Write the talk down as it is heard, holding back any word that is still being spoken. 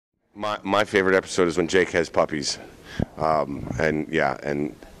My favorite episode is when Jake has puppies, and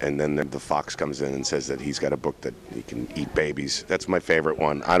then the fox comes in and says that he's got a book that he can eat babies. That's my favorite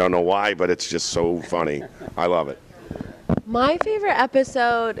one. I don't know why, but it's just so funny. I love it. My favorite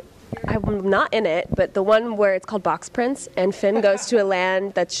episode, I'm not in it, but the one where it's called Box Prince, and Finn goes to a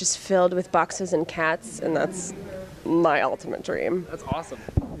land that's just filled with boxes and cats, and that's my ultimate dream. That's awesome.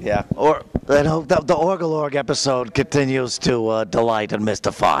 Yeah, or the Orgalorg episode continues to delight and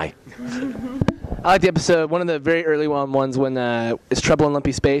mystify. I like the episode, one of the very early ones when it's Trouble in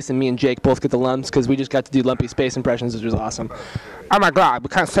Lumpy Space, and me and Jake both get the lumps because we just got to do Lumpy Space impressions, which was awesome. Oh my God, we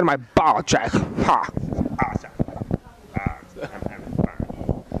can't sit on my ball, Jake. Ha. Awesome.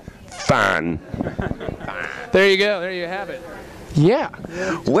 Fun. There you go. There you have it. Yeah.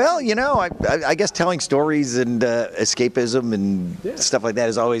 Well, I guess telling stories and escapism and stuff like that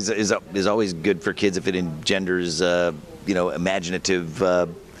is always good for kids if it engenders imaginative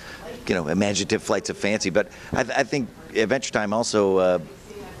flights of fancy. But I think Adventure Time also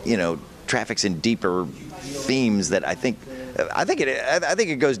traffics in deeper themes that I think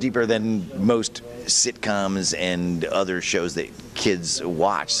it goes deeper than most sitcoms and other shows that kids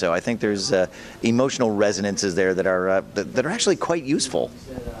watch. So I think there's emotional resonances there that are actually quite useful.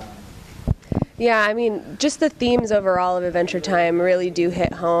 Yeah, I mean, just the themes overall of Adventure Time really do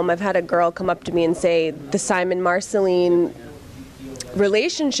hit home. I've had a girl come up to me and say the Simon Marceline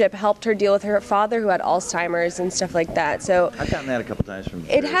relationship helped her deal with her father who had Alzheimer's and stuff like that. So I've gotten that a couple times from.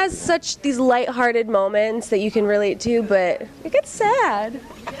 It has such these lighthearted moments that you can relate to, but it gets sad.